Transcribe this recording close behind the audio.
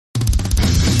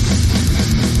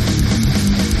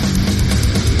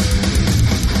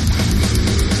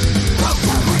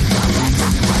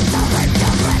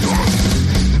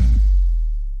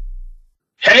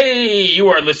You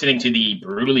are listening to the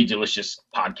Brutally Delicious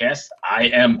podcast. I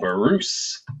am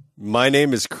Bruce. My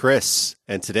name is Chris,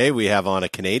 and today we have on a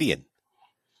Canadian.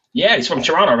 Yeah, he's from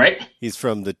Toronto, right? He's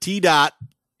from the T-Dot.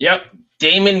 Yep,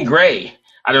 Daemon Gray.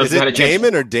 I don't know Is it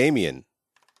Daemon or Damien?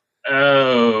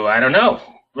 Oh, I don't know.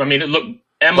 I mean, look,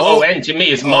 M-O-N to me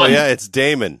is Mun. Oh, yeah, it's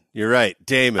Daemon. You're right,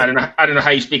 Daemon. I don't know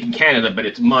how you speak in Canada, but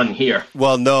it's Mun here.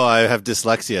 Well, no, I have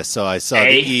dyslexia, so I saw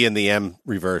the E and the M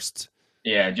reversed.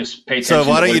 Yeah, just pay attention. So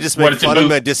why don't you just make fun of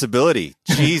my disability?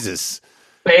 Jesus.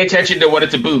 Pay attention to what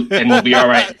it's about, and we'll be all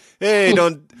right. Hey,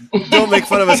 don't make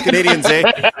fun of us Canadians, eh?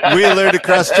 We learn to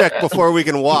cross-check before we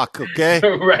can walk, okay?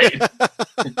 Right.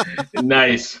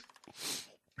 Nice.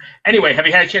 Anyway, have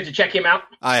you had a chance to check him out?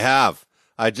 I have.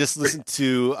 I just listened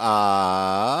to,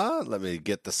 let me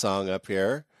get the song up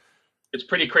here. It's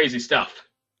pretty crazy stuff.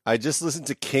 I just listened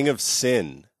to King of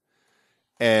Sin.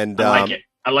 And I like it.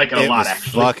 I like it a lot,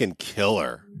 actually. Fucking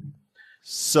killer.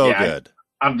 So good.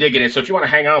 I'm digging it. So if you want to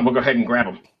hang on, we'll go ahead and grab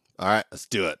them. All right, let's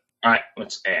do it. All right,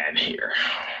 let's add here.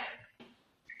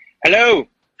 Hello.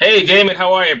 Hey, Damon,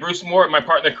 how are you? Bruce Moore, my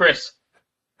partner, Chris.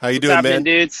 How you doing, man?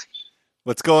 Dudes?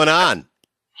 What's going on?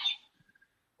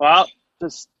 Well,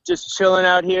 just chilling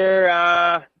out here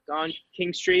on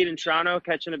King Street in Toronto,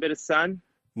 catching a bit of sun.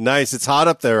 Nice. It's hot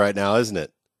up there right now, isn't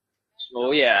it?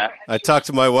 Oh, yeah. I talked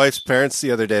to my wife's parents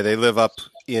the other day. They live up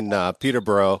in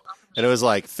Peterborough, and it was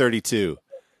like 32.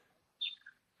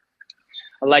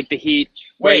 I like the heat.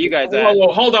 Where are you guys at?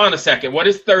 Whoa, hold on a second. What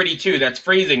is 32? That's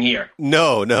freezing here.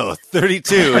 No.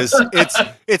 32 is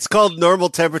it's called normal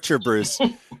temperature, Bruce.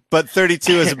 But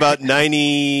 32 is about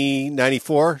 90,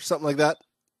 94, something like that.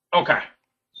 Okay.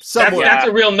 Somewhere. That's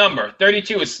a real number.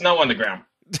 32 is snow on the ground.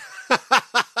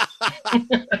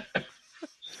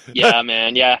 Yeah,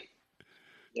 man. Yeah.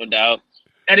 No doubt.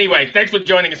 Anyway, thanks for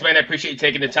joining us, man. I appreciate you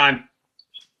taking the time.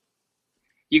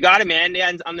 You got it, man. Yeah,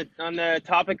 and on the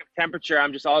topic of temperature,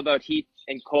 I'm just all about heat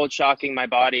and cold shocking my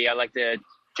body. I like to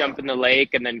jump in the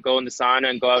lake and then go in the sauna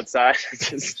and go outside.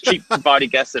 Just keep the body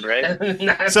guessing,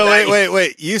 right? So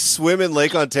wait. You swim in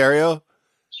Lake Ontario?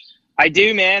 I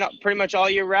do, man. Pretty much all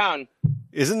year round.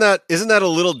 Isn't that a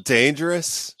little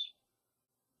dangerous?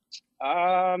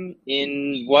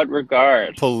 In what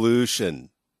regard? Pollution.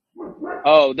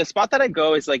 Oh, the spot that I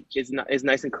go is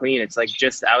nice and clean. It's like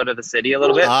just out of the city a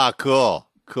little bit. Ah, cool.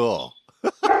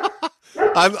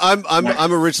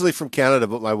 I'm originally from Canada,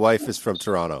 but my wife is from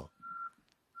Toronto.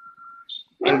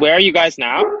 And where are you guys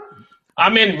now?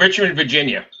 I'm in Richmond,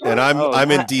 Virginia. And I'm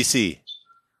in DC.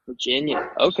 Virginia.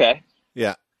 Okay.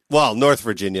 Yeah. Well, North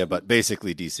Virginia, but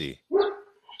basically DC.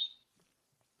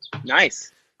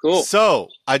 Nice. Cool. So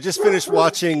I just finished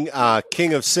watching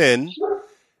King of Sin,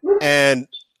 and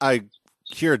I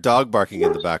hear a dog barking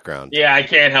in the background. Yeah, I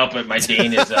can't help it. My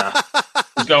Dane is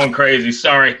going crazy.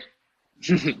 Sorry.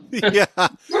 Yeah.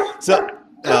 So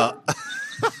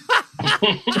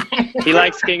he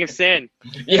likes King of Sin.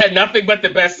 Yeah, nothing but the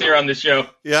best here on the show.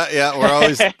 Yeah.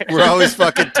 We're always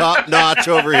fucking top notch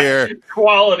over here.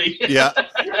 Quality. Yeah.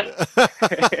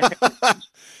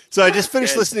 So I just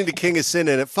finished listening to King of Sin,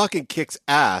 and it fucking kicks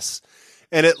ass.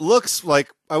 And it looks like,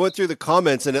 I went through the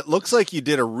comments, and it looks like you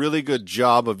did a really good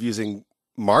job of using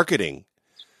marketing,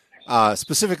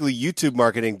 specifically YouTube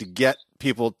marketing, to get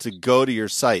people to go to your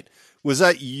site. Was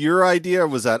that your idea, or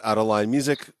was that Out of Line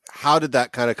Music? How did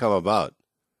that kind of come about?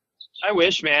 I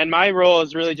wish, man. My role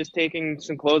is really just taking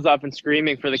some clothes off and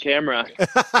screaming for the camera.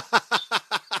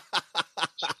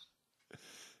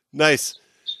 Nice.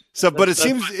 So, but it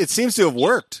seems to have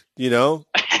worked, you know?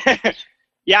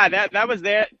 Yeah, that was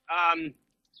it.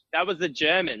 That was the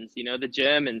Germans, you know, the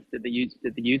Germans did the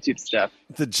YouTube stuff.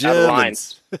 The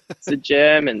Germans. It's the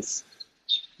Germans.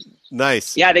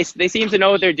 Nice. Yeah, they seem to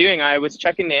know what they're doing. I was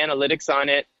checking the analytics on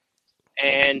it,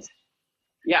 and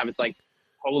yeah, it was like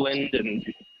Poland and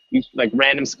like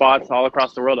random spots all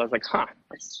across the world. I was like,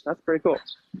 that's pretty cool.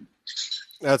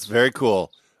 That's very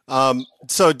cool.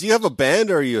 So do you have a band,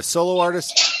 or are you a solo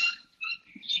artist?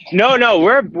 No,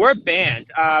 we're a band.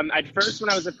 At first, when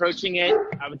I was approaching it,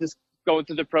 I was just going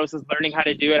through the process, learning how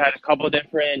to do it. I had a couple of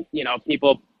different,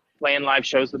 people playing live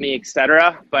shows with me,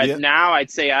 etc. But now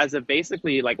I'd say, as of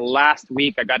basically like last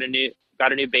week, I got a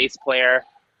new bass player,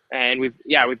 and we've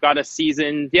got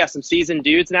some seasoned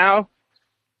dudes now.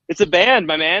 It's a band,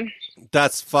 my man.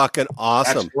 That's fucking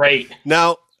awesome. That's great.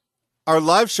 Now, are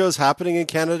live shows happening in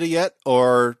Canada yet,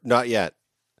 or not yet?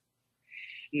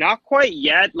 Not quite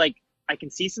yet. Like, I can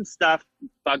see some stuff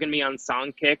bugging me on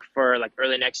Songkick for like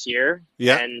early next year.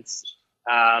 Yeah. And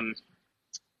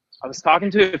I was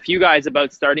talking to a few guys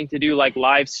about starting to do like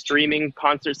live streaming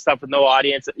concert stuff with no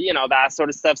audience. That sort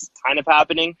of stuff's kind of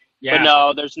happening. Yeah. But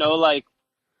no, there's no like,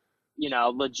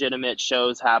 legitimate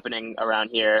shows happening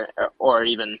around here, or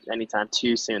even anytime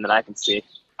too soon that I can see.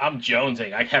 I'm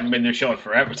jonesing. I haven't been to a show in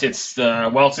forever since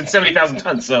 70,000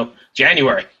 tons. So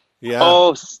January. Yeah.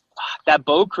 Oh, that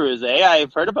boat cruise, eh?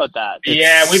 I've heard about that.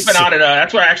 Yeah, we've been on it.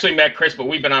 That's where I actually met Chris, but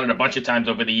we've been on it a bunch of times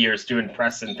over the years doing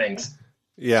press and things.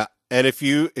 Yeah, and if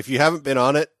you haven't been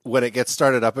on it, when it gets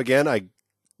started up again,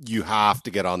 you have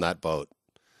to get on that boat.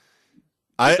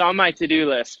 It's on my to-do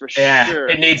list for sure. Yeah,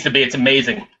 it needs to be. It's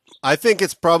amazing. I think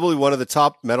it's probably one of the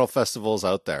top metal festivals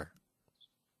out there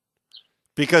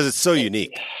because it's so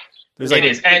unique. It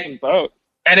is, and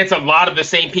it's a lot of the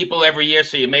same people every year,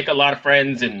 so you make a lot of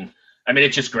friends, and I mean,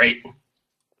 it's just great.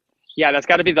 Yeah, that's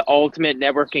got to be the ultimate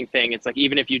networking thing. It's like,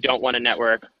 even if you don't want to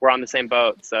network, we're on the same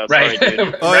boat. So right. Sorry,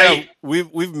 dude. Yeah,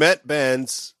 we've met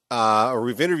bands, or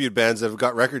we've interviewed bands that have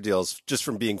got record deals just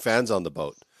from being fans on the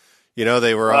boat.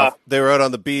 They were out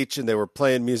on the beach and they were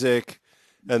playing music,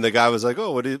 and the guy was like,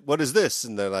 "Oh, what is this?"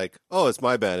 And they're like, "Oh, it's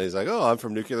my band." And he's like, "Oh, I'm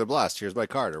from Nuclear Blast. Here's my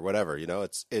card," or whatever.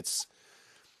 It's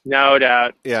no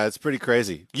doubt. Yeah, it's pretty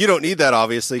crazy. You don't need that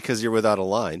obviously because you're without a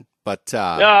line, but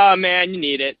oh man, you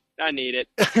need it. I need it.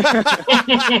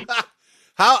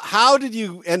 How did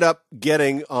you end up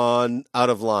getting on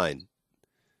Out of Line?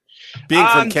 Being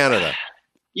from Canada.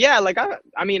 Yeah, like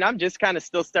I'm just kind of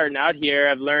still starting out here.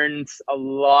 I've learned a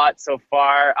lot so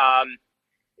far.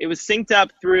 It was synced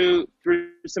up through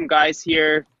some guys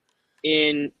here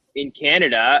in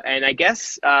Canada, and I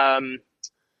guess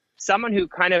someone who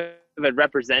kind of had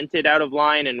represented Out of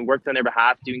Line and worked on their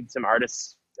behalf doing some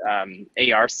artist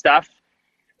AR stuff.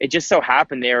 It just so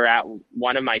happened they were at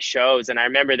one of my shows, and I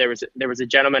remember there was a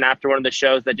gentleman after one of the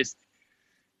shows that just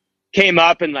came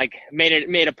up and like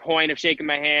made a point of shaking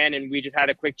my hand, and we just had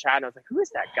a quick chat, and I was like, "Who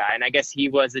is that guy?" And I guess he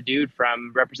was a dude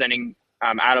from representing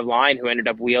Out of Line who ended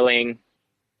up wheeling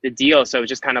the deal. So it was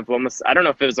just kind of almost, I don't know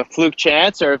if it was a fluke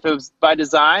chance or if it was by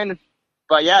design,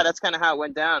 but yeah, that's kind of how it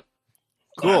went down.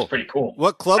 Cool. That's pretty cool.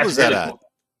 What club was that at? Cool.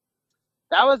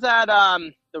 That was at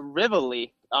the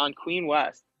Rivoli on Queen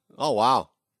West. Oh wow.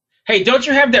 Hey, don't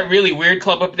you have that really weird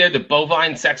club up there, the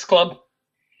Bovine Sex Club?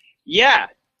 Yeah,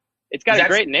 it's got a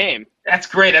great name. That's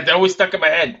great. That always stuck in my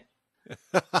head.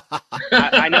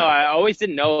 I know. I always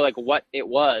didn't know like what it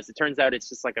was. It turns out it's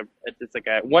just like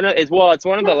it's one of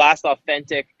the last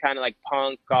authentic kind of like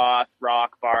punk, goth,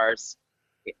 rock bars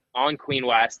on Queen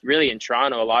West. Really in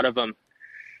Toronto, a lot of them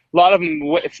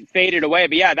faded away.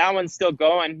 But yeah, that one's still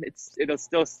going. It'll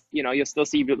still, you'll still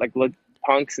see like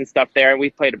punks and stuff there. And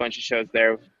we've played a bunch of shows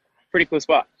there. Pretty cool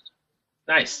spot.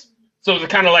 Nice. So is it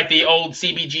kind of like the old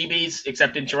CBGBs,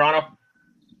 except in Toronto?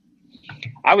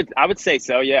 I would say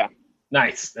so, yeah.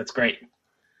 Nice. That's great.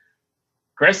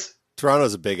 Chris?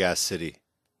 Toronto's a big-ass city.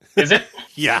 Is it?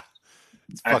 Yeah.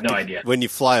 I have no idea. When you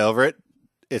fly over it,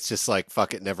 it's just like,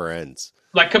 fuck, it never ends.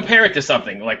 Like, compare it to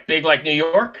something. Like, big like New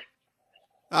York?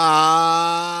 What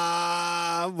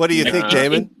do you think,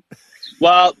 Daemon?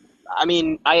 Well, I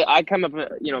mean, I come up,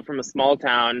 from a small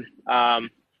town.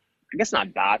 I guess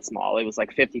not that small. It was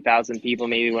like 50,000 people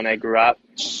maybe when I grew up.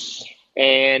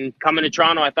 And coming to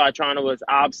Toronto, I thought Toronto was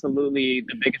absolutely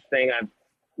the biggest thing I've,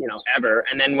 ever.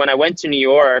 And then when I went to New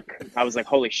York, I was like,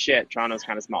 holy shit, Toronto's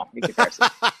kind of small in comparison.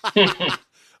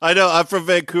 I know. I'm from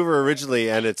Vancouver originally,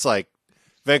 and it's like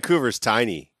Vancouver's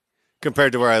tiny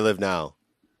compared to where I live now.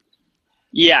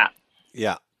 Yeah.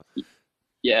 Yeah.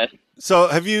 Yeah. So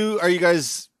are you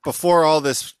guys, before all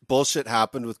this bullshit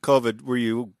happened with COVID, were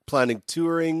you planning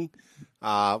touring?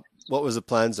 What was the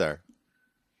plans there?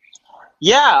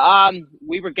 Yeah,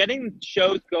 we were getting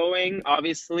shows going,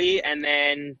 obviously, and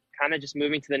then kind of just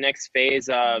moving to the next phase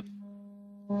of,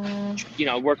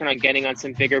 working on getting on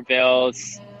some bigger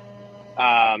bills,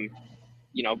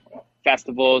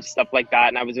 festivals, stuff like that.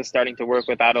 And I was just starting to work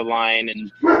with Out of Line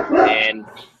and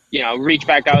reach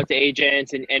back out to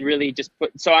agents and really just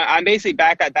so I'm basically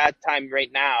back at that time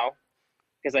right now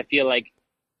because I feel like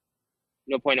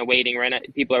no point of waiting right now.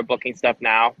 People are booking stuff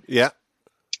now. Yeah.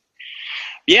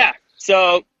 Yeah.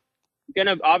 So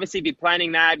gonna obviously be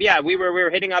planning that. Yeah, we were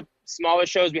hitting up smaller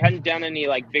shows. We hadn't done any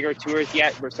like bigger tours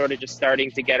yet. We're sort of just starting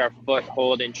to get our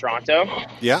foothold in Toronto.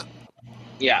 Yeah.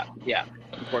 Yeah.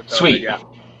 Sweet. Yeah.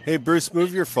 Hey Bruce,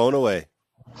 move your phone away.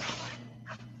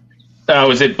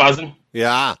 Oh, is it buzzing?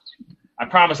 Yeah. I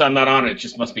promise I'm not on it. It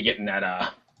just must be getting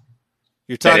that.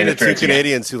 You're talking to two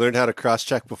Canadians who learned how to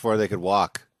cross-check before they could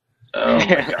walk. Oh,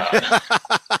 my God.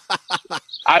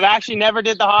 I've actually never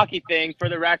did the hockey thing, for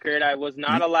the record. I was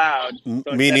not allowed. So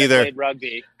Me neither. I played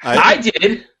rugby. I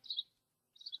did.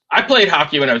 I played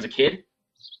hockey when I was a kid.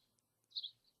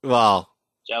 Well.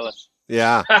 Jealous.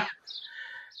 Yeah.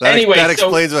 Anyway, that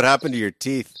explains what happened to your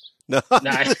teeth. No.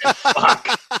 Nice. Fuck.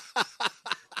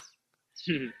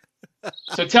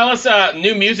 So tell us,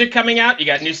 new music coming out. You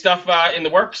got new stuff in the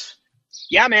works?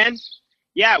 Yeah, man.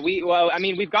 Yeah,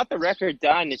 we've got the record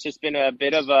done. It's just been a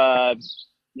bit of a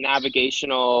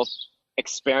navigational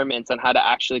experiment on how to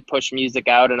actually push music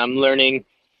out, and I'm learning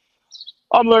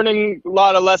a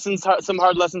lot of lessons, some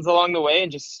hard lessons along the way,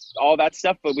 and just all that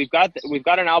stuff. But we've got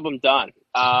an album done.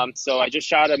 So I just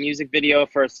shot a music video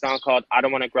for a song called "I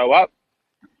Don't Want to Grow Up,"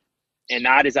 and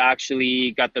that is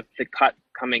actually got the cut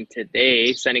coming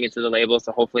today, sending it to the label.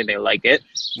 So hopefully they like it.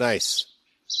 Nice.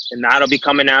 And that'll be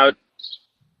coming out.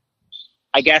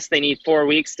 I guess they need 4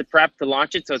 weeks to prep to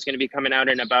launch it, so it's going to be coming out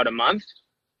in about a month.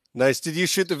 Nice. Did you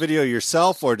shoot the video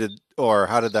yourself, or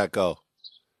how did that go?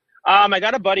 I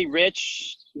got a buddy,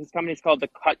 Rich. His company's called the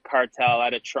Cut Cartel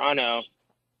out of Toronto,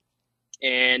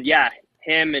 and yeah,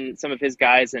 him and some of his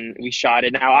guys, and we shot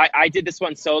it. Now I did this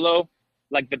one solo,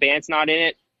 like the band's not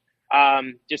in it.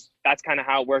 Just that's kind of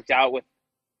how it worked out with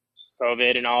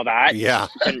COVID and all that. Yeah.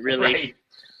 Couldn't really. Right.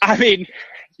 I mean,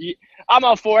 I'm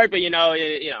all for it, but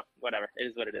whatever. It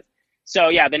is what it is. So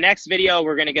yeah, the next video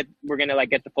we're gonna get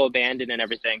the full band in and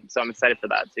everything. So I'm excited for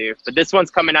that too. But this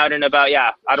one's coming out in about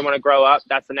I Don't Want to Grow Up.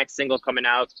 That's the next single coming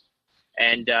out,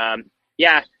 and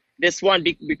this one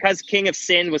because King of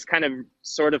Sin was kind of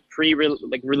sort of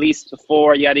released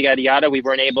before yada yada yada. We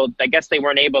weren't able. I guess they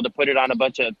weren't able to put it on a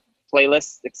bunch of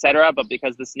playlists, etc. But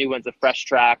because this new one's a fresh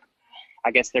track,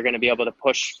 I guess they're going to be able to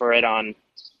push for it on,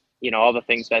 all the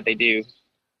things that they do.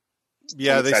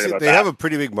 Yeah, they have a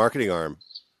pretty big marketing arm.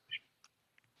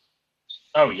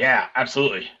 Oh yeah,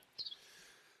 absolutely.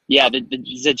 Yeah,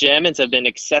 the Germans have been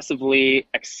excessively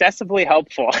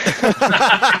helpful.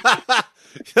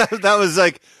 That was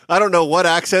like, I don't know what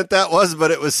accent that was,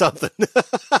 but it was something.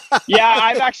 Yeah,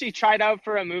 I've actually tried out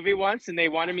for a movie once, and they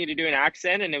wanted me to do an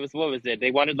accent, and what was it?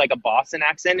 They wanted like a Boston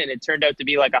accent, and it turned out to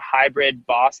be like a hybrid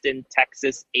Boston,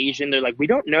 Texas, Asian. They're like, we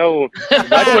don't know what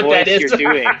that is.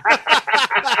 you're doing.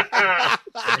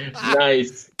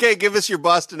 Nice. Okay, give us your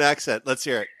Boston accent. Let's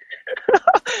hear it.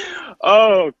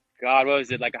 Oh God, what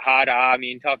was it? Like a hot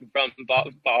talking from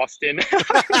Boston.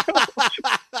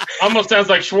 Almost sounds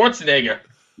like Schwarzenegger.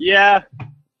 Yeah.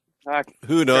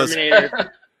 Who knows?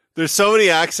 Terminator. There's so many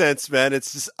accents, man.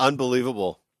 It's just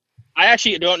unbelievable. I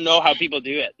actually don't know how people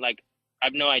do it. Like, I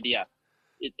have no idea.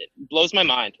 It blows my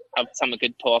mind how someone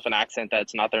could pull off an accent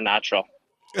that's not their natural.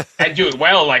 And do it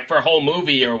well, like for a whole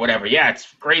movie or whatever. Yeah, it's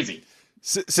crazy.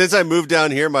 Since I moved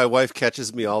down here, my wife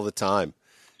catches me all the time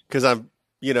because I'm,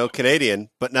 Canadian,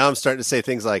 but now I'm starting to say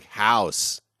things like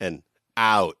house and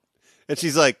out. And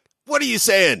she's like, what are you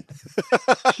saying?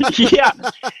 Yeah.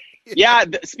 Yeah.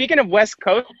 Speaking of West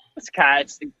Coast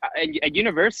cats, at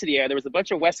university, there was a bunch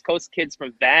of West Coast kids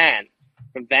from Van.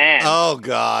 Oh,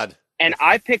 God. And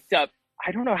I picked up,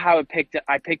 I don't know how I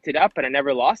picked it up, but I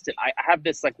never lost it. I have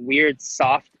this like weird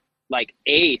soft like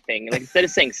A thing. Like instead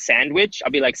of saying sandwich,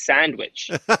 I'll be like sandwich.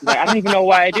 Like, I don't even know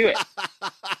why I do it.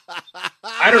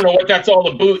 I don't know what that's all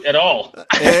about at all.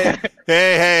 Hey.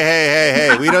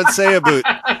 We don't say a boot.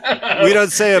 We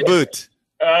don't say a boot.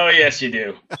 Oh, yes, you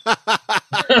do.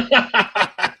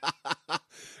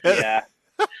 Yeah.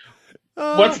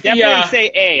 What's definitely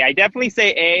say A. I definitely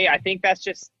say A. I think that's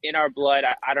just in our blood.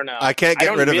 I don't know. I can't get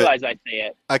rid of it. I don't realize I say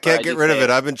it. I can't get rid of it.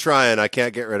 I've been trying. I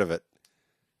can't get rid of it.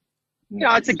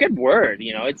 It's a good word.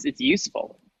 It's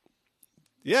useful.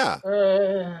 Yeah.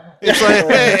 It's like,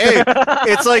 hey.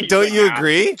 It's like, don't you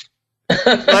agree?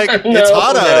 Like, No, it's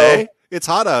hot out, no. eh? It's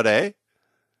hot out, eh?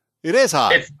 It is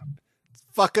hot. It's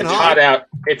fucking It's hot. hot out.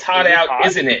 It's hot Is it out, hot?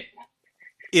 isn't it?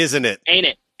 Isn't it? Ain't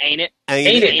it? Ain't it?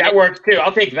 Ain't it? That works too.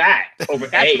 I'll take that over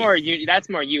That's A. That's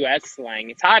more U.S. slang.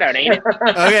 It's hot out, ain't it?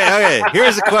 Okay.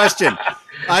 Here's a question.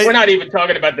 We're not even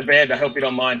talking about the band. I hope you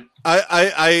don't mind.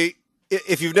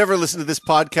 If you've never listened to this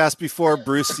podcast before,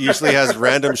 Bruce usually has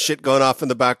random shit going off in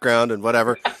the background and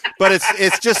whatever. But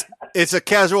it's a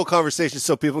casual conversation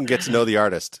so people can get to know the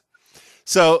artist.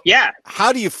 So Yeah.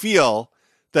 how do you feel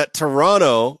that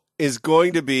Toronto is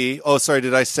going to be? Oh, sorry,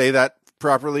 did I say that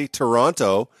properly?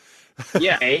 Toronto.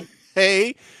 Yeah. A.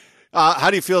 Hey, how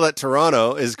do you feel that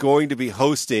Toronto is going to be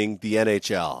hosting the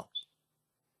NHL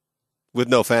with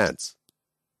no fans?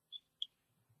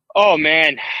 Oh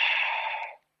man.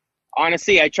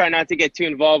 Honestly, I try not to get too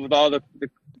involved with all the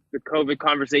COVID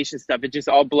conversation stuff. It just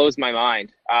all blows my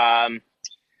mind.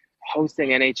 Hosting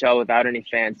NHL without any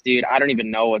fans, dude, I don't even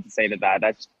know what to say to that.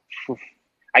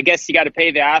 I guess you got to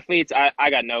pay the athletes. I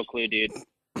got no clue, dude.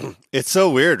 It's so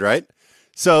weird, right?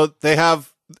 So they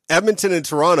have Edmonton and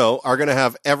Toronto are going to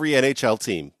have every NHL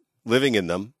team living in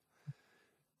them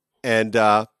and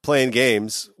playing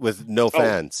games with no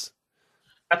fans.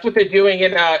 That's what they're doing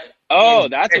in Oh,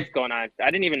 that's what's going on. I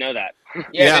didn't even know that.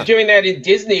 Yeah, they're doing that in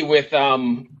Disney with the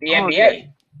NBA. Okay.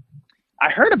 I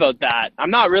heard about that.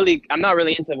 I'm not really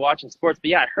into watching sports, but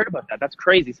yeah, I heard about that. That's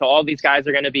crazy. So all these guys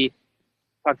are going to be,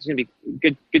 there's going to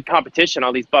be good competition.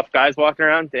 All these buff guys walking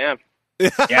around. Damn. Yeah,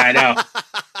 I know.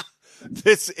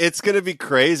 It's going to be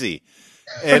crazy.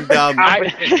 And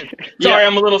sorry,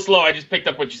 I'm a little slow. I just picked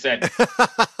up what you said.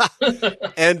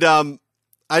 And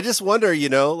I just wonder,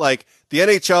 like the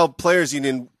NHL Players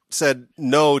Union said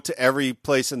no to every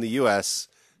place in the U.S.,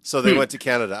 so they went to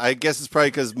Canada. I guess it's probably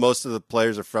because most of the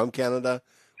players are from Canada,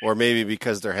 or maybe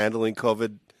because they're handling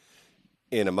COVID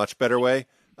in a much better way.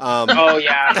 Oh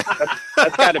yeah,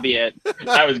 that's got to be it.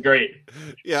 That was great.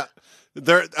 Yeah,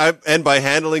 and by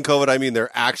handling COVID, I mean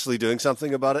they're actually doing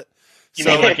something about it. You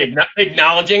mean like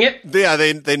acknowledging it? Yeah,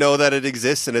 they know that it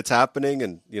exists and it's happening,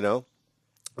 and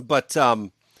But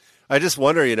I just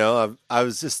wonder, I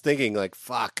was just thinking, like,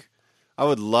 fuck, I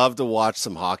would love to watch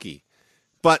some hockey.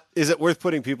 But is it worth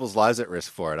putting people's lives at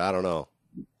risk for it? I don't know.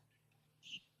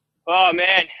 Oh,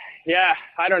 man. Yeah,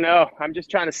 I don't know. I'm just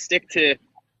trying to stick to, as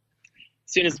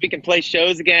soon as we can play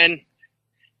shows again,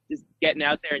 just getting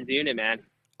out there and doing it, man.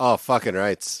 Oh, fucking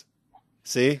rights.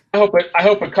 See? I hope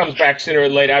it comes back sooner or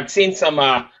later. I've seen some,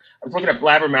 I was looking at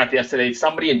Blabbermouth yesterday.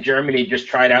 Somebody in Germany just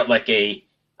tried out like I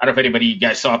don't know if anybody you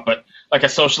guys saw it, but like a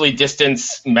socially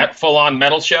distanced full-on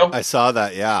metal show. I saw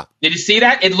that, yeah. Did you see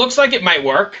that? It looks like it might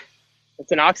work.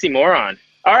 It's an oxymoron.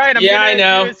 All right, I'm I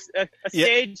know. do a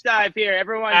stage dive here.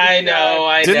 Everyone. I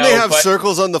know. Didn't they have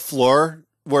circles on the floor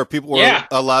where people were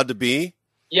allowed to be?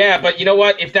 Yeah, but you know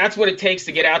what? If that's what it takes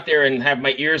to get out there and have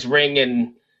my ears ring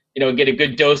and get a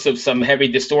good dose of some heavy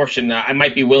distortion, I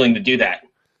might be willing to do that.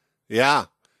 Yeah,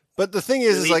 but the thing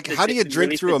is like, how do you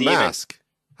drink through a mask?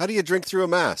 How do you drink through a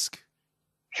mask?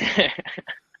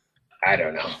 I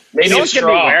don't know. Maybe no a one's gonna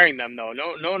straw. be wearing them though.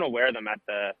 No one will wear them at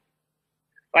the.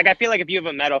 Like, I feel like if you have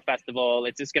a metal festival,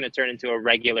 it's just going to turn into a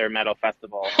regular metal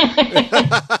festival. Can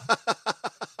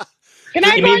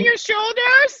I go on your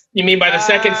shoulders? You mean by the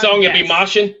second song you'll be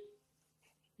moshing?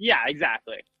 Yeah,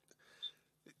 exactly.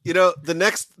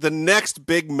 The next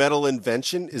big metal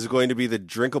invention is going to be the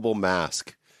drinkable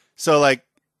mask. So, like,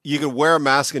 you can wear a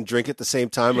mask and drink at the same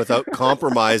time without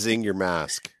compromising your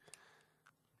mask.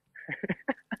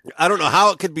 I don't know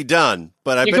how it could be done,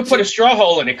 but you could put a straw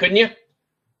hole in it, couldn't you?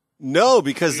 No,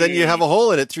 because then you have a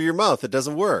hole in it through your mouth. It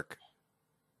doesn't work.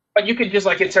 But you could just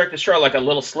like insert the straw like a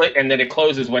little slit, and then it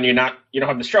closes when you don't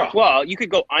have the straw. Well, you could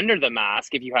go under the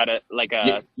mask if you had a.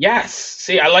 Yes.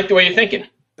 See, I like the way you're thinking.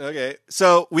 Okay,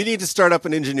 so we need to start up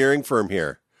an engineering firm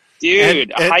here, dude.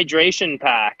 A hydration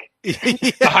pack. Yeah.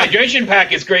 A hydration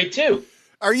pack is great too.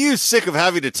 Are you sick of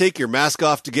having to take your mask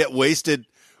off to get wasted?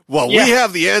 Well, we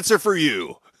have the answer for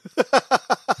you.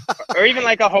 Or even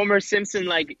like a Homer Simpson,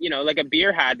 like a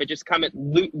beer hat, but just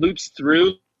loops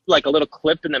through like a little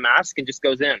clip in the mask and just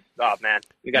goes in. Oh man,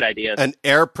 we got ideas. An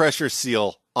air pressure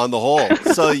seal on the hole,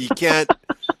 so you can't.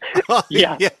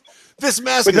 Yeah. This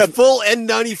mask is full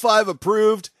N95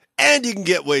 approved, and you can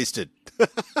get wasted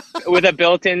with a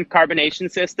built-in carbonation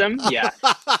system. Yeah,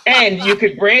 and you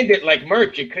could brand it like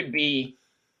merch. It could be,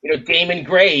 Daemon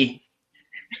Gray.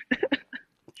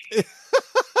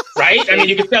 Right? I mean,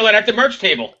 you could sell it at the merch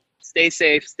table. Stay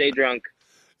safe, stay drunk.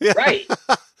 Yeah. Right.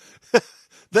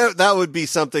 That would be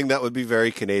something that would be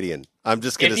very Canadian. I'm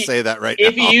just going to say that right now.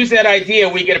 If you use that idea,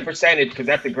 we get a percentage because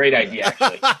that's a great idea,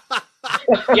 actually.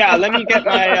 Yeah, let me get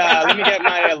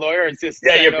my lawyer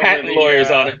assistant. Yeah, your patent lawyers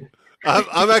on it.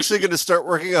 I'm actually going to start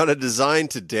working on a design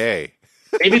today.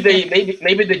 Maybe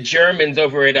the Germans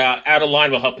over at Out of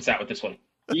Line will help us out with this one.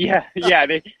 Yeah.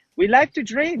 We like to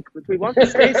drink, but we want to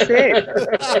stay safe.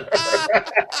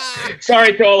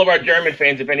 Sorry to all of our German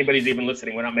fans, if anybody's even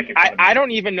listening. We're not making fun of I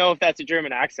don't even know if that's a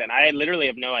German accent. I literally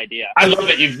have no idea. I love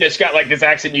that you've just got like this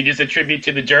accent you just attribute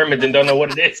to the Germans and don't know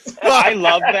what it is. I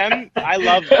love them,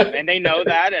 and they know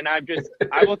that, and I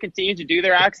will continue to do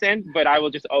their accent, but I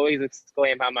will just always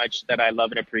exclaim how much that I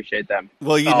love and appreciate them.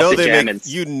 Well,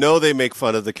 they make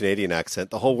fun of the Canadian accent.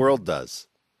 The whole world does.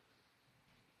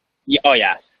 Yeah. Oh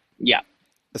yeah. Yeah.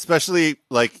 Especially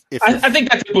like if I think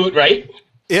that's a boot, right?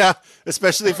 Yeah,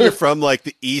 especially if you're from like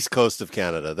the east coast of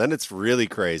Canada, then it's really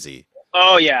crazy.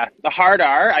 Oh yeah, the hard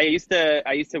R. I used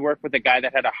to work with a guy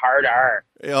that had a hard R.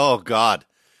 Oh God.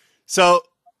 So,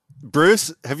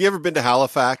 Bruce, have you ever been to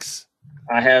Halifax?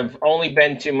 I have only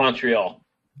been to Montreal.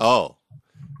 Oh,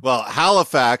 well,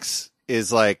 Halifax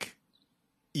is like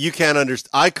you can't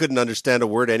understand. I couldn't understand a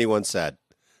word anyone said.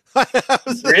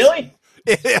 Really?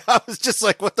 I was just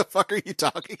like, what the fuck are you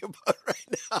talking about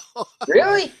right now?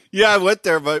 Really? Yeah, I went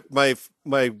there, but my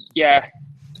yeah,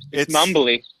 it's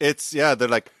mumbly. They're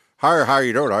like How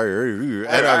you doing?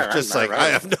 And I was just like, I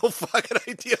have no fucking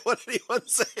idea what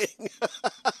anyone's saying.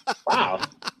 Wow.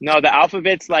 No, the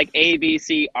alphabet's like A, B,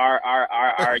 C, R, R,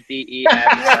 R, R, D, E, F,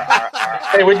 R, R, R.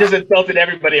 Hey, we just insulted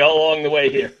everybody all along the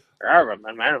way here.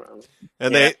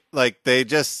 And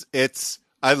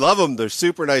I love them. They're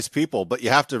super nice people, but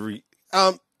you have to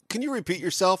can you repeat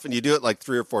yourself? And you do it like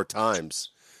 3 or 4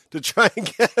 times to try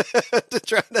and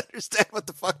understand what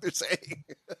the fuck they're saying.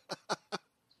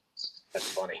 That's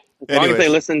funny. As long as they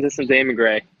listen to some Daemon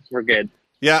Gray, we're good.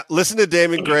 Yeah, listen to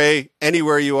Daemon Gray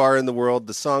anywhere you are in the world.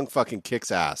 The song fucking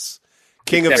kicks ass.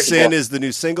 King of Sin is the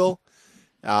new single.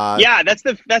 Yeah, that's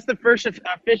the first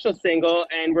official single,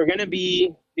 and we're gonna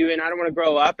be doing I Don't Want to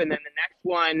Grow Up, and then the next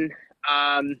one,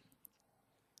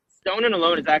 Stone and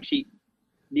Alone, is actually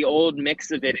the old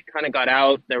mix of it. It kind of got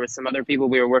out. There was some other people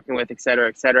we were working with, et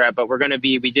cetera, but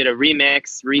we did a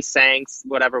remix, re-sang,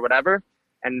 whatever.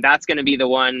 And that's going to be the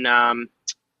one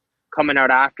coming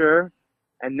out after.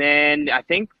 And then I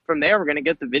think from there, we're going to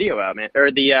get the video out,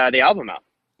 or the album out.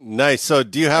 Nice. So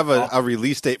do you have a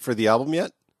release date for the album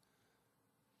yet?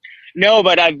 No,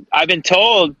 but I've been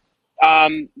told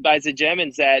by the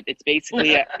Gemins that it's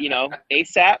basically,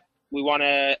 ASAP. We want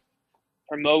to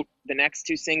promote the next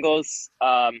 2 singles.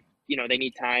 They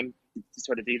need time to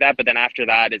sort of do that. But then after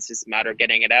that, it's just a matter of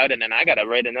getting it out. And then I got to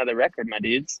write another record, my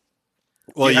dudes.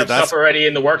 Well, you have stuff already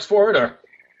in the works for it, or?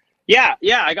 Yeah,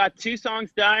 I got 2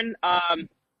 songs done.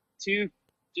 2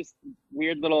 just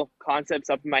weird little concepts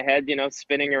up in my head,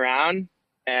 spinning around.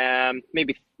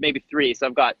 Maybe 3. So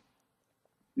I've got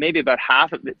maybe about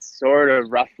half of it sort of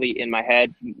roughly in my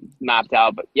head mapped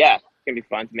out. But yeah, it's gonna be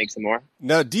fun to make some more.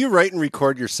 Now, do you write and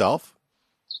record yourself?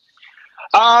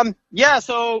 Yeah.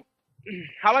 So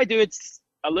how I do it's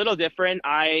a little different.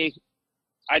 I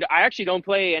actually don't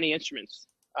play any instruments.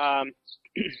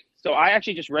 So I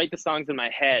actually just write the songs in my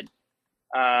head.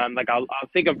 Like I'll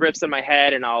think of riffs in my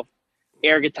head and I'll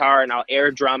air guitar and I'll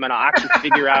air drum and I'll actually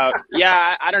figure out.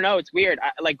 Yeah, I don't know. It's weird.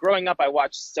 Like growing up, I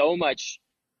watched so much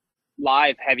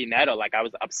live heavy metal. Like I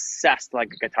was obsessed, like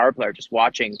a guitar player, just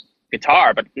watching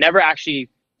guitar, but never actually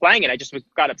playing it. I just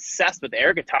got obsessed with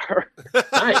air guitar.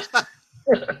 Nice.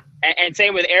 And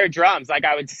same with air drums. Like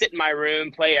I would sit in my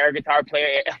room, play air guitar,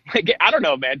 play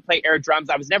air drums.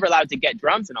 I was never allowed to get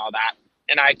drums and all that.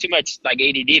 And I had too much like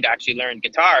ADD to actually learn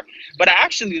guitar. But I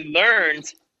actually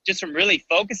learned just from really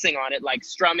focusing on it, like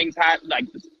strumming, like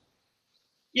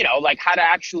how to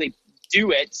actually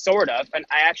do it, sort of. And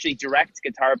I actually direct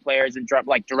guitar players and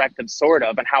direct them sort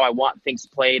of, and how I want things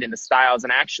played and the styles.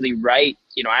 And I actually write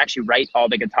all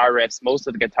the guitar riffs, most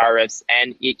of the guitar riffs,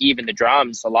 and even the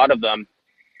drums, a lot of them,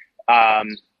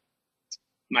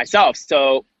 myself.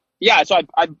 So yeah, so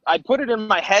I put it in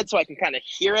my head so I can kind of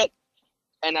hear it.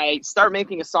 And I start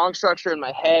making a song structure in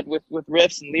my head with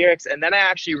riffs and lyrics. And then I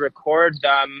actually record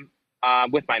them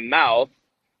with my mouth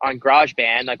on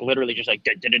GarageBand, like literally just like.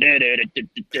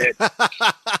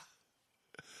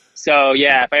 So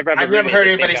yeah, if I've never heard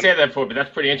anybody say that before, but that's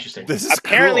pretty interesting. This is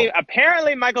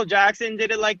apparently Michael Jackson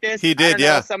did it like this. He did,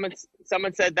 yeah.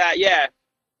 Someone said that, yeah.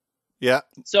 Yeah.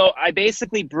 So I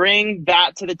basically bring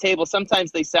that to the table.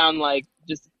 Sometimes they sound like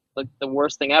just like the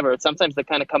worst thing ever. Sometimes they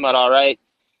kind of come out all right.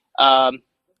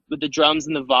 With the drums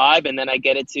and the vibe, and then I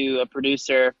get it to a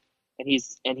producer, and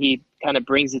he kind of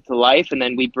brings it to life, and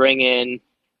then we bring in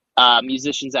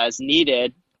musicians as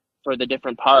needed for the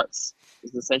different parts.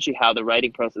 Is essentially how the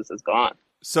writing process has gone.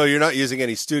 So you're not using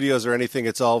any studios or anything.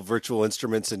 It's all virtual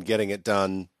instruments and getting it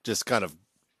done. Just kind of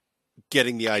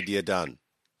getting the idea done.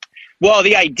 Well,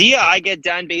 the idea I get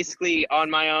done basically on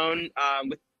my own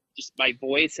with just my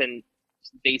voice and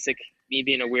basic. Me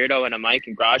being a weirdo and a mic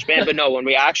and GarageBand, but no, when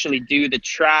we actually do the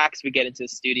tracks, we get into the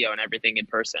studio and everything in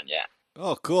person. Yeah.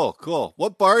 Oh, cool.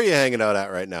 What bar are you hanging out at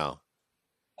right now?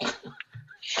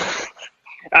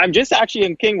 I'm just actually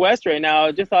in King West right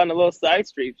now, just on a little side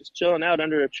street, just chilling out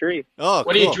under a tree. Oh,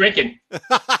 what are you drinking?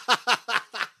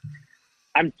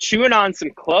 I'm chewing on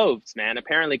some cloves, man.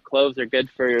 Apparently cloves are good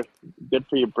for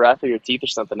your breath or your teeth or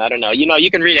something. I don't know.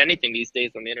 You can read anything these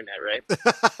days on the internet, right?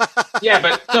 Yeah,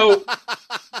 but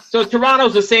so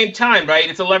Toronto's the same time, right?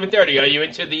 It's 11:30. Are you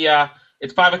into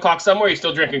it's 5 o'clock somewhere? You're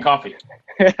still drinking coffee?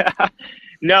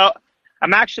 No,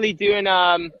 I'm actually doing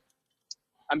I'm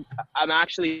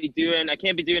actually doing. I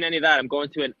can't be doing any of that. I'm going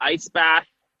to an ice bath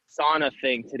sauna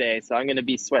thing today, so I'm going to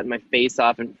be sweating my face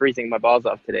off and freezing my balls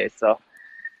off today. So.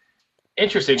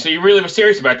 Interesting. So you really were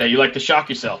serious about that. You like to shock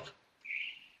yourself.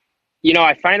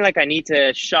 I find like I need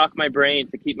to shock my brain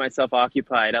to keep myself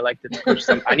occupied. I like to push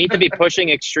I need to be pushing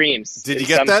extremes. Did you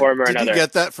get that? Did you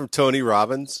get that from Tony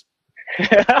Robbins?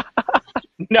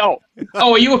 No.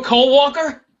 Oh, are you a cold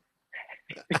walker?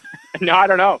 No, I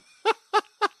don't know.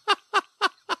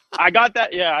 I got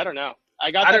that. Yeah, I don't know.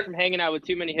 I got that from hanging out with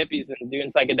too many hippies and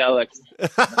doing psychedelics.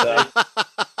 So.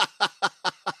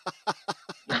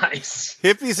 Nice.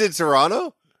 Hippies in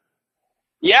Toronto?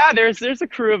 Yeah, there's a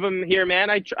crew of them here, man.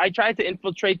 I tried to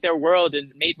infiltrate their world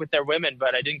and mate with their women,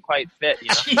 but I didn't quite fit. You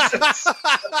know?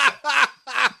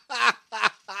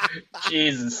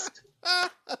 Jesus.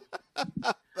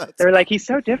 They're like, he's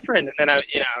so different, and then I'm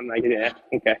like, yeah,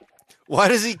 okay. Why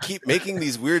does he keep making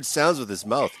these weird sounds with his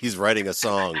mouth? He's writing a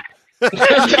song.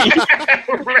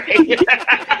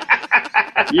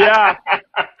 Yeah.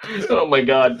 Oh my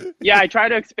God. Yeah, I try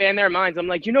to expand their minds. I'm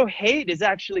like, hate is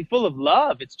actually full of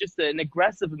love. It's just an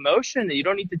aggressive emotion that you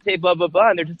don't need to take blah blah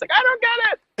blah. And they're just like, I don't get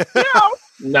it.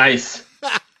 Nice.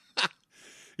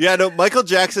 Yeah, no, Michael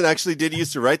Jackson actually did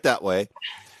used to write that way.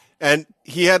 And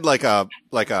he had like a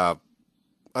I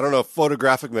don't know if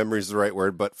photographic memory is the right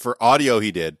word, but for audio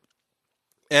he did.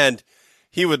 And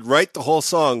he would write the whole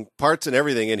song, parts and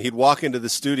everything, and he'd walk into the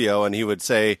studio and he would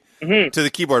say to the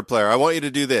keyboard player, I want you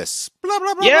to do this. Blah,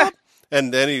 blah, blah, blah.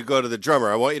 And then he'd go to the drummer,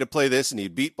 I want you to play this, and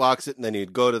he'd beatbox it, and then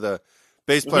he'd go to the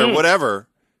bass player, whatever.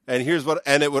 And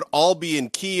and it would all be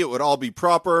in key, it would all be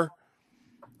proper,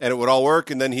 and it would all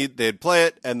work, and then they'd play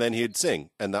it, and then he'd sing.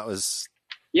 And that was...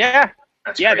 Yeah.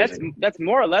 That's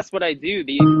more or less what I do.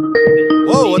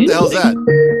 Whoa, what the hell's that?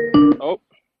 Oh.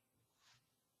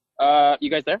 You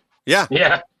guys there? Yeah.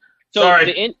 Yeah. So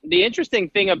Sorry. The interesting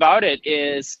thing about it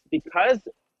is because,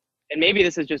 and maybe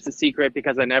this is just a secret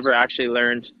because I never actually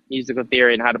learned musical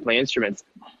theory and how to play instruments,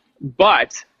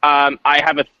 but I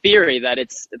have a theory that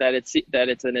it's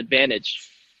an advantage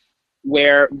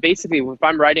where basically if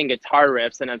I'm writing guitar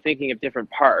riffs and I'm thinking of different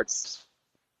parts,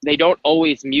 they don't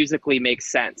always musically make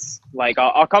sense. Like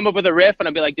I'll come up with a riff and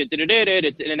I'll be like, and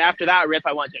then after that riff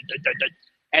I want,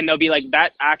 and they'll be like,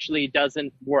 that actually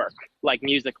doesn't work like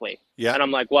musically. Yeah. And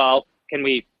I'm like, well, can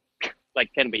we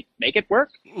make it work?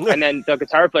 And then the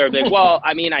guitar player will be like, well,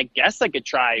 I mean, I guess I could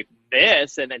try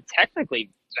this and then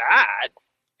technically that.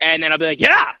 And then I'll be like,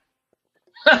 yeah.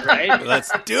 Right?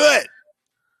 Let's do it.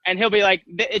 And he'll be like,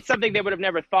 it's something they would have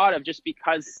never thought of just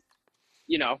because,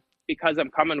 because I'm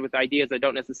coming with ideas that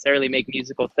don't necessarily make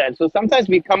musical sense. So sometimes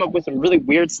we come up with some really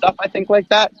weird stuff, I think, like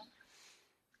that.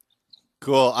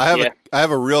 Cool. I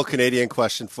have a real Canadian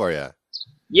question for you.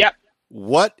 Yep.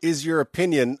 What is your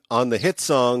opinion on the hit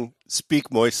song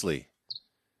 "Speak Moistly"?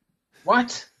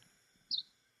 What?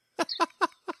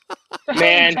 Man, what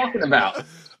are you talking about?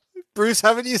 Bruce,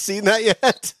 haven't you seen that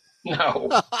yet? No.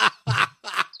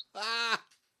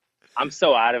 I'm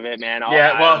so out of it, man.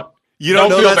 You don't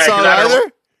know that song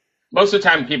either? Most of the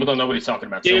time, people don't know what he's talking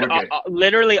about. Dude, so we're good.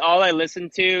 Literally all I listen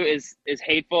to is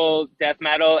hateful death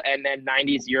metal and then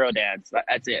 90s Eurodance.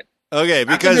 That's it. Okay,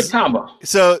 because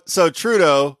so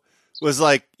Trudeau was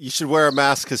like, you should wear a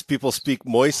mask because people speak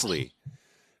moistly.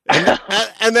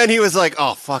 And then he was like,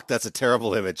 oh, fuck, that's a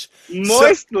terrible image.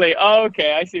 Moistly?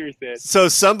 Okay, I see what you're saying. So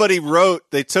somebody wrote,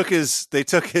 they took his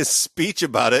speech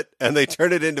about it and they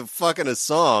turned it into fucking a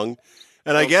song.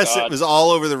 And I guess it was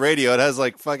all over the radio. It has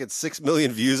like fucking 6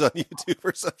 million views on YouTube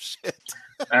or some shit.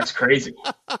 That's crazy.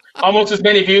 Almost as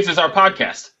many views as our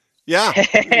podcast. Yeah.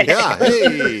 Yeah.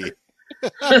 Hey.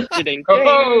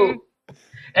 Oh.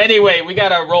 Anyway, we got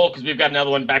to roll because we've got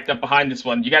another one backed up behind this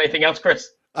one. You got anything else, Chris?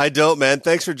 I don't, man.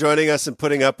 Thanks for joining us and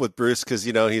putting up with Bruce because,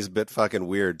 he's a bit fucking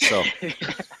weird. So,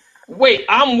 Wait,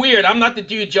 I'm weird. I'm not the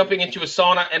dude jumping into a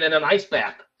sauna and in an ice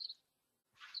bath.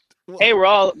 Hey, we're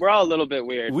all a little bit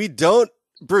weird.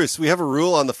 Bruce, we have a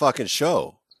rule on the fucking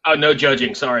show. Oh, no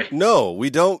judging. Sorry. No, we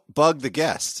don't bug the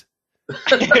guest.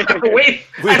 Wait,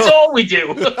 that's all we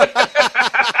do.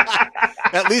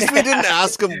 At least we didn't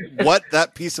ask him what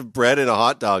that piece of bread in a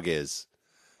hot dog is.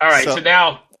 All right, so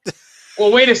now,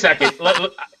 well, wait a second.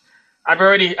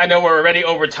 I know we're already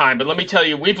over time, but let me tell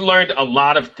you, we've learned a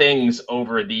lot of things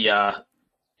over the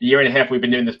year and a half we've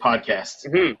been doing this podcast.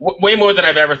 Mm-hmm. Way more than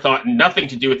I've ever thought, and nothing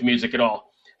to do with music at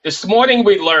all. This morning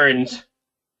we learned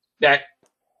that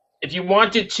if you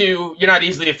wanted to, you're not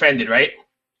easily offended, right?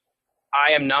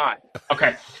 I am not.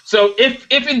 Okay. So if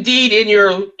indeed in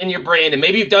your brain, and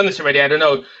maybe you've done this already, I don't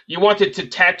know, you wanted to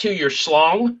tattoo your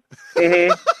schlong,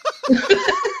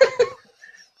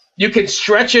 you can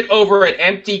stretch it over an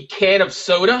empty can of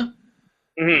soda.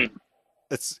 Mm-hmm.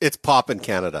 It's pop in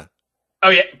Canada. Oh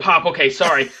yeah, pop. Okay,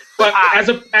 sorry, but as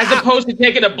opposed to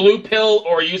taking a blue pill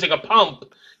or using a pump,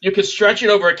 you could stretch it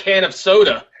over a can of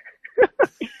soda,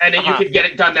 and then you could get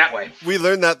it done that way. We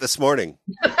learned that this morning.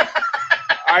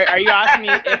 Are you asking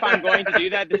me if I'm going to do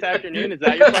that this afternoon? Is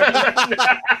that your question?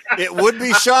 It would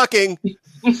be shocking.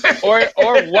 Or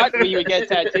what will you get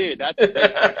tattooed? That's the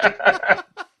thing.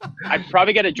 I'd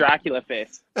probably get a Dracula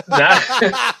face.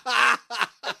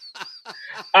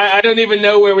 I don't even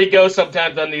know where we go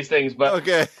sometimes on these things, but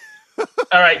Okay.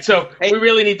 all right. So we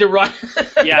really need to run.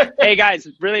 Yeah. Hey guys,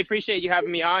 really appreciate you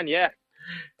having me on. Yeah.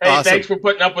 Hey, Awesome. Thanks for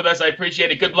putting up with us. I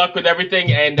appreciate it. Good luck with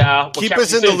everything, and we'll Keep chat us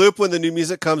to you in the soon. loop when the new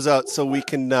music comes out so we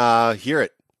can hear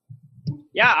it.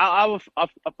 Yeah, I'll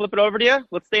flip it over to you.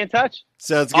 Let's stay in touch.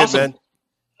 Sounds good, Awesome. man.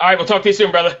 All right, we'll talk to you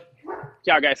soon, brother.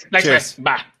 Ciao, guys. Thanks, Cheers. man.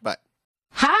 Bye. Bye.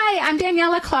 Hi, I'm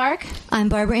Daniela Clark, I'm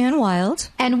Barbara Ann Wild.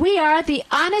 and we are the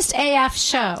Honest AF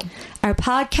Show. Our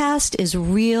podcast is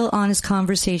real, honest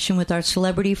conversation with our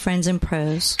celebrity friends and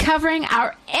pros, Covering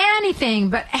our anything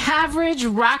but average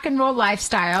rock and roll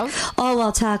lifestyles. all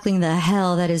while tackling the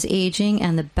hell that is aging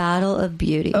and the battle of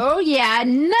beauty. Oh, yeah,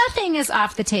 nothing is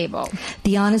off the table.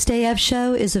 The Honest AF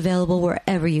Show is available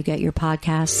wherever you get your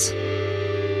podcasts.